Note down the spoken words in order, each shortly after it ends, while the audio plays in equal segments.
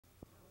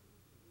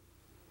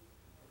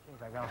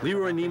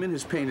LeRoy Neiman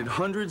has painted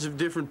hundreds of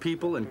different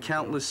people and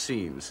countless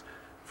scenes,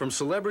 from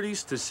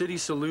celebrities to city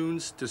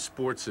saloons to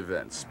sports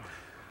events.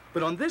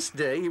 But on this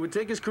day, he would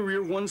take his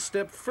career one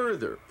step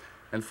further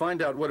and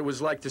find out what it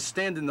was like to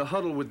stand in the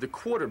huddle with the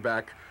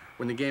quarterback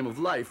when the game of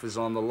life is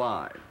on the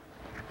line.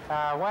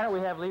 Why don't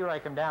we have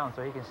LeRoy come down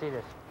so he can see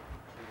this?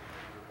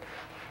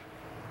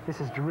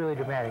 This is really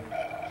dramatic.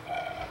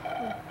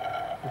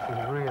 This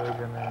is really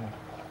dramatic.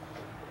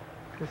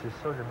 This is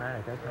so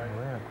dramatic, I can't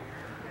believe it.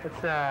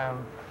 It's,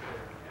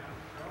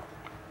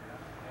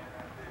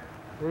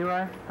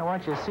 LeRoy, I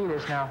want you to see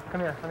this now.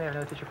 Come here,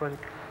 another picture for you.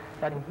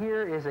 And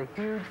here is a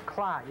huge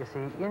clot, you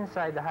see,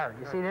 inside the heart.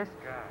 You see this?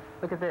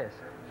 Look at this.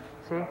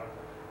 See?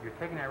 You're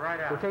taking that right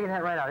out. We're taking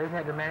that right out. Isn't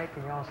that dramatic?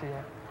 Can you all see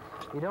that?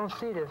 You don't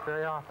see this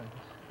very often.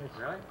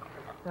 Really?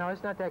 No,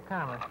 it's not that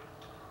common.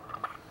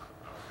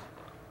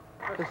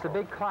 It's the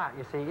big clot,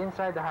 you see,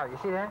 inside the heart. You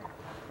see that?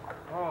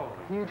 Oh.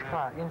 Huge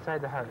clot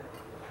inside the heart.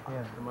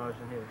 Yeah.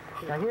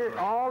 Now here,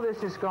 all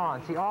this is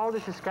gone. See, all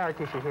this is scar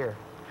tissue here.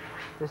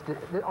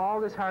 All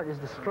this heart is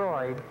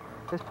destroyed.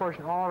 This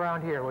portion all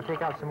around here. We'll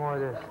take out some more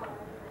of this.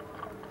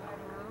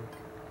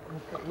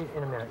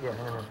 In a minute, yeah, in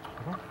a minute.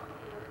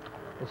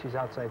 Let's use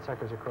outside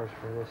suckers, of course,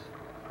 for this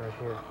right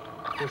here.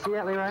 You see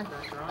that, LeRoy?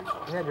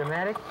 Isn't that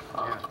dramatic?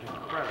 Yeah, it's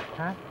incredible.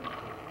 Huh?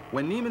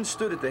 When Neiman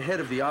stood at the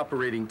head of the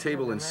operating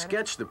table and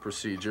sketched the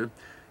procedure,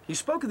 he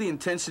spoke of the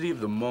intensity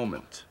of the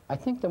moment. I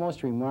think the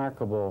most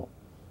remarkable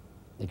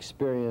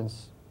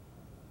experience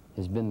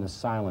has been the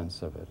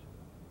silence of it.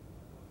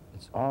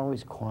 It's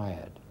always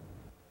quiet.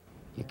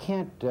 You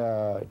can't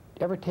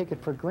ever take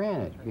it for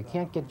granted. You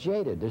can't get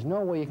jaded. There's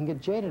no way you can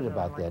get jaded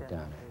about that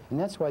down there. And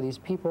that's why these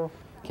people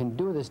can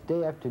do this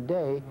day after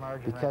day,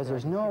 because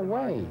there's no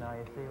way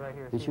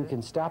that you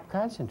can stop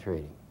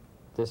concentrating.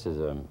 This is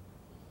a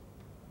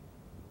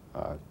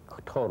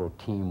total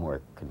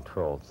teamwork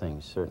control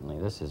thing, certainly.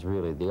 This is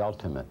really the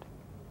ultimate.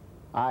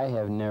 I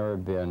have never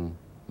been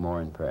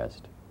more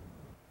impressed.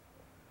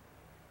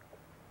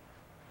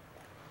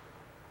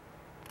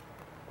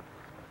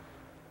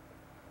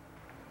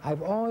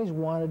 I've always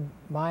wanted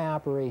my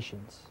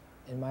operations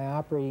and my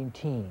operating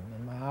team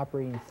and my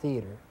operating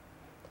theater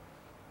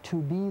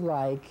to be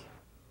like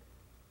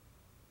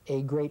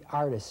a great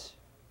artist's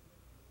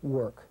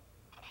work.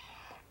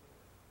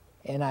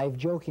 And I've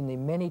jokingly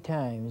many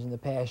times in the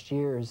past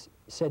years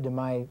said to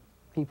my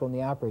people in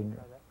the operating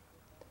room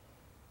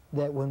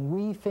that when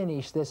we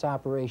finish this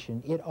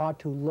operation, it ought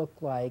to look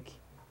like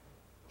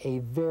a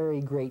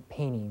very great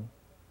painting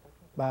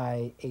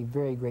by a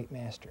very great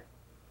master.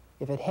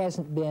 If it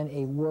hasn't been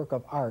a work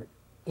of art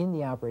in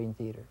the operating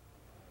theater,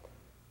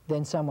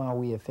 then somehow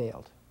we have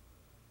failed.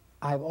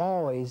 I've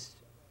always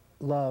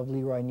loved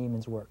LeRoy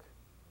Neiman's work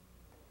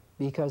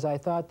because I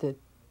thought that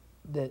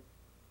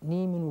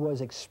Neiman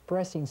was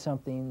expressing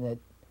something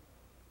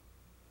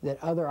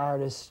that other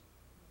artists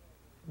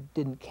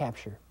didn't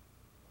capture.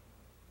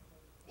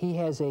 He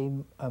has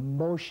a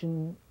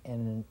motion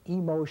and an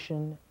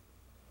emotion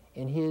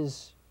in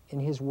his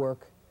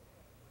work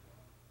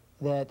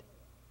that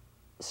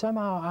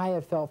somehow I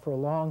have felt for a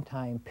long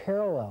time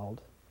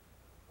paralleled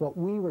what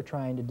we were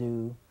trying to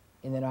do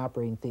in that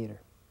operating theater.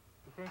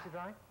 You finished the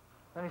drawing?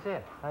 Let me see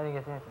it. I didn't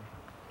get the answer.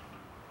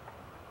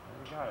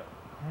 You got it.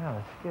 Yeah,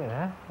 that's good,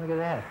 huh? Look at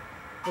that.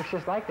 Looks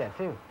just like that,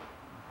 too.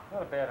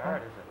 Not a bad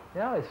heart, is it?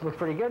 No, it looks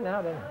pretty good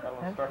now, doesn't it? Got a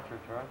little structure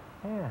to it.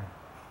 Yeah.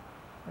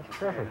 That's It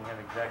terrific. doesn't have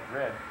exact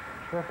red.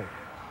 Terrific.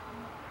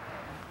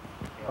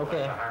 Well, Okay.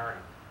 that's the hiring.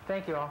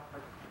 Thank you all.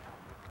 Okay.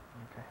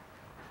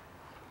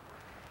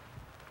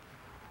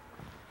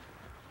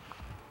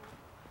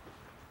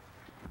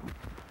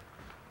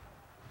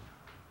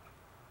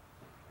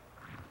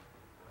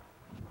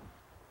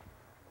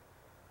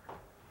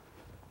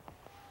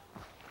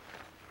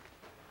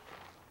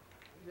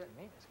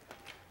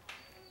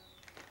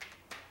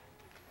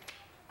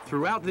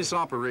 Throughout this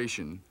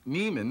operation,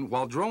 Neiman,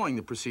 while drawing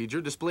the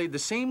procedure, displayed the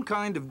same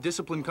kind of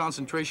disciplined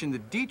concentration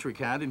that Diethrich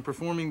had in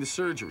performing the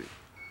surgery.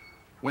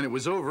 When it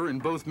was over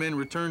and both men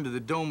returned to the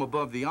dome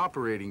above the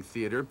operating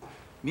theater,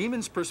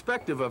 Neiman's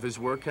perspective of his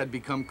work had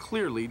become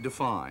clearly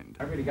defined.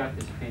 I've already got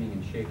this painting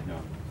in shape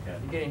now.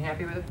 You getting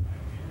happy with it?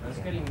 It's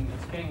getting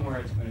where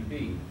it's going to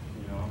be,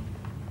 you know.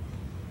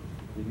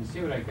 You can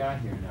see what I got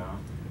here now.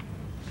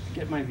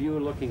 Get my view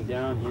looking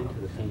down into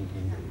the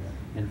painting,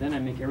 and then I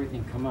make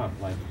everything come up,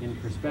 like in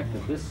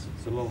perspective. This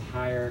is a little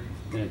higher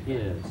than it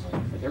is,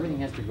 but everything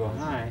has to go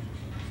high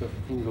so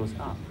the thing goes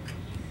up.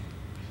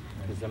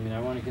 Because, I mean, I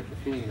want to get the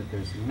feeling that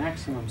there's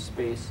maximum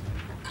space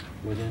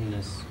within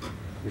this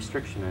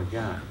restriction I've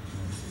got.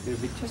 It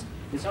would be just,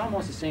 it's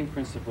almost the same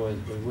principle as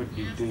it would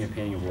be doing a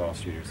painting of Wall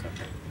Street or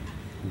something.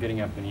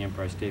 Getting up in the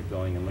Empire State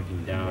Building and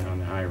looking down on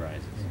the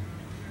high-rises.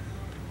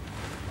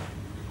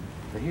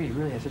 But here you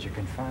really have such a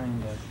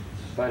confined...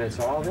 But it's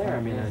all there,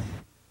 I mean...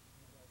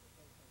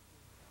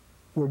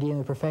 We're dealing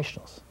with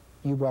professionals.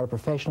 You brought a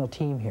professional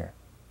team here.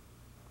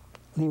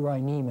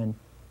 LeRoy Neiman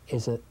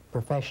is a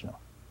professional.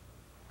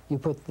 You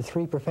put the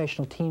three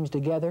professional teams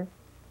together,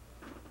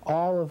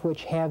 all of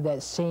which have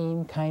that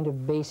same kind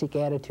of basic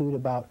attitude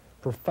about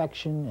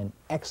perfection and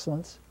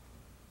excellence,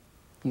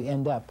 you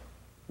end up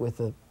with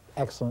an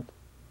excellent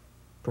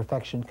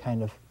perfection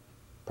kind of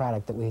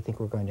product that we think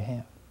we're going to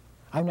have.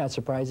 I'm not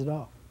surprised at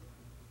all.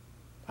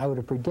 I would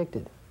have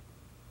predicted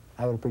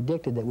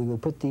that we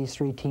would put these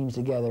three teams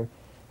together,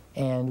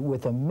 and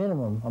with a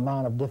minimum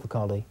amount of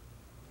difficulty,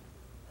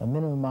 a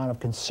minimum amount of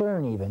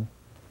concern even,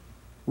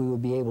 we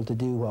would be able to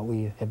do what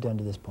we have done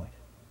to this point.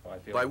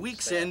 By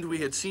week's end, we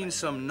had seen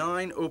some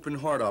 9 open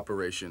heart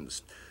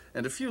operations,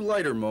 and a few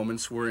lighter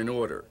moments were in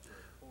order.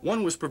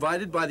 One was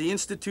provided by the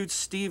Institute's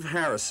Steve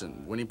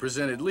Harrison when he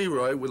presented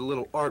LeRoy with a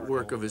little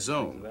artwork of his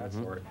own. I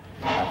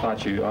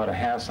thought you ought to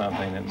have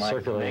something that might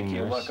Circulating make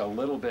you this. look a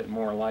little bit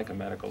more like a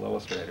medical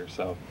illustrator.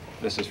 So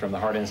this is from the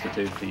Heart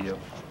Institute to you,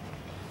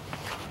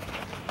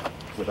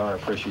 with our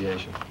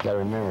appreciation. Got to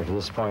remember, to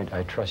this point,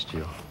 I trust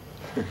you.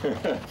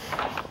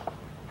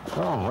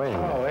 Oh, wait a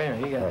minute. Oh, wait a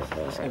minute, you got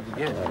this. Gonna be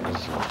good.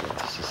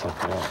 This is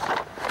something else.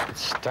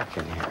 It's stuck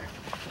in here.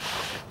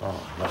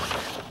 Oh, look.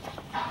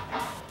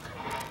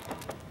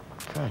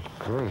 Good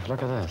grief,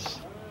 look at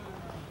this.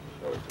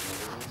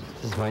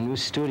 This is my new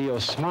studio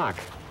smock.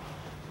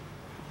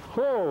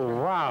 Oh,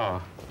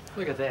 wow.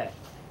 Look at that.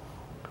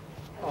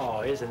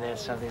 Oh, isn't that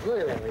something? Look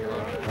at that,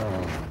 LeRoy.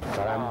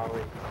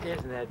 But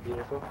Isn't that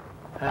beautiful?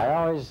 I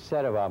always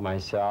said about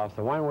myself,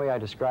 the one way I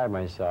describe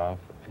myself,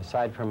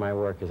 aside from my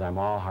work, is I'm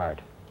all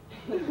heart.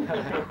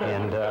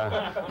 And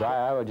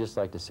I would just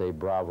like to say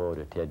bravo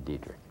to Ted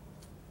Diethrich.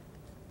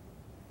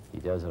 He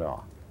does it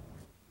all.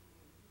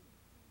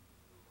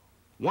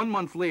 1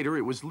 month later,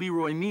 it was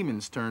LeRoy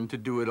Neiman's turn to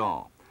do it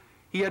all.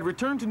 He had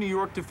returned to New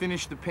York to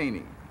finish the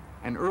painting,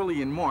 and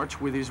early in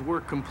March, with his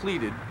work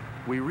completed,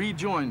 we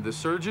rejoined the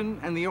surgeon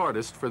and the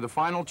artist for the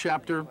final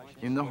chapter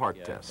in the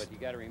heart test. But you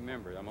got to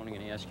remember, I'm only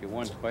going to ask you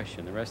one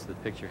question. The rest of the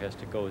picture has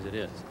to go as it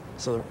is.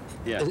 So,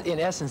 Yeah. in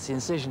essence, the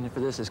incision for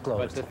this is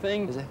closed. But the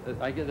thing, Is it?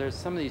 there's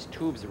some of these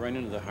tubes that run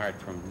into the heart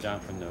down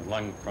from the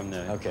lung, from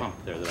the pump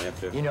there that I have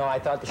to. You know, I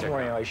thought this check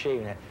morning out. I was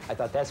shaving it. I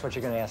thought that's what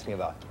you're going to ask me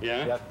about.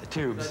 Yeah? Yep, the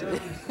tubes. Where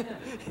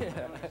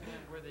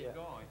they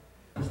go.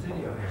 The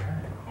studio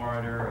here. The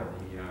corridor of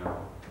the,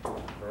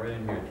 right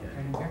in here, Ted.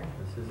 Right in here?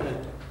 This is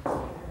it.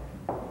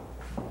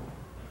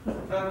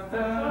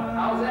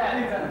 How's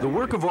that? The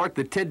work of art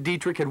that Ted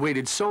Diethrich had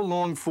waited so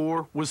long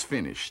for was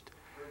finished.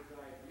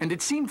 And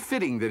it seemed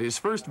fitting that his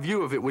first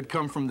view of it would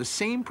come from the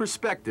same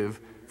perspective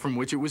from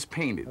which it was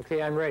painted.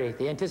 Okay, I'm ready.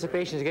 The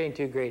anticipation is getting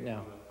too great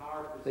now.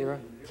 LeRoy,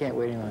 can't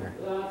wait any longer.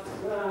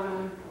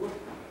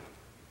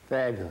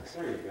 Fabulous.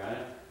 There you got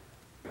it.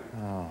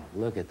 Oh,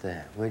 look at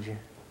that, would you?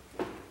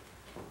 Look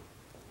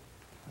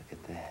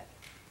at that.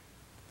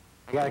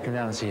 You gotta come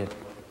down and see it.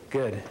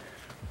 Good.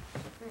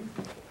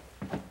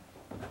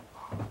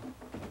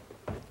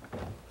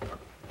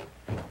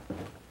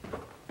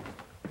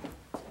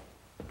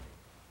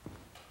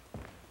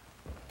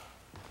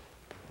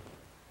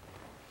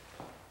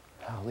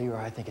 Oh, LeRoy,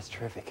 I think it's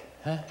terrific.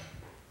 Huh?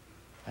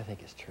 I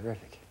think it's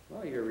terrific.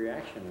 Well, your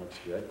reaction looks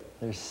good.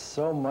 There's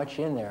so much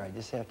in there, I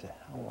just have to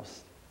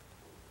almost...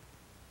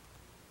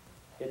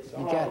 It's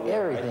You got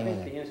everything I in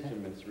think it. the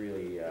instruments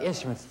really...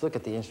 Instruments, look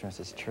at the instruments,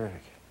 it's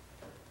terrific.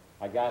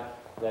 I got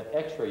that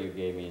X-ray you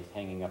gave me is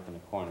hanging up in the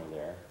corner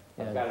there.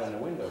 Yeah, I've got it in the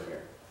window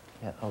here.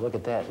 Yeah, oh, look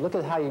at that. Look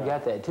at how you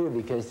got that, too,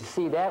 because,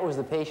 see, that was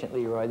the patient,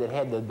 LeRoy, that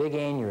had the big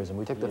aneurysm.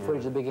 We took the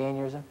footage of the big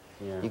aneurysm.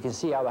 Yeah. You can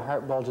see how the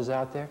heart bulges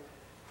out there.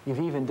 You've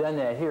even done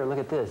that here. Look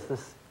at this.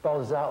 This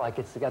bulges out like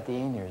it's got the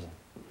aneurysm.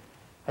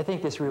 I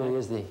think this really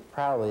is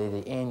probably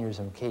the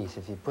aneurysm case.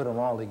 If you put them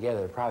all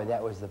together, probably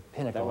that was the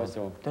pinnacle.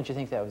 That was Don't you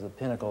think that was the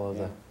pinnacle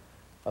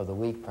of the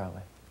week,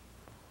 probably?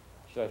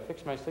 Should I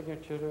fix my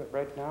signature to it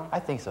right now? I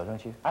think so,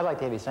 don't you? I'd like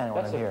to have you sign it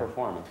when That's I'm a here.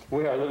 performance.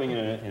 We are living in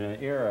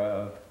an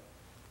era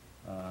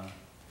of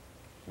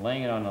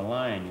laying it on the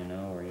line, you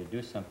know, where you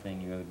do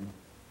something,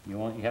 you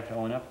have to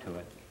own up to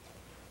it.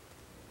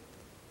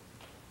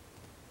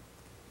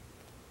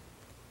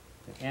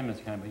 The M is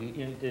kind of,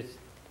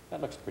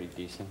 that looks pretty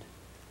decent.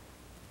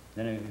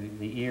 Then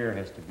the ear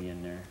has to be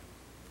in there.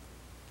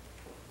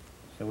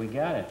 So we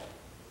got it.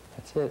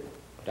 That's it.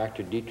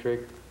 Dr.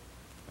 Diethrich,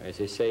 as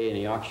they say in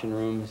the auction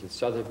rooms at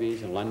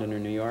Sotheby's in London or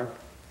New York,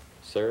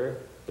 sir,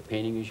 the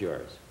painting is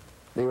yours.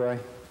 LeRoy,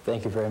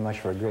 thank you very much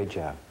for a great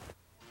job.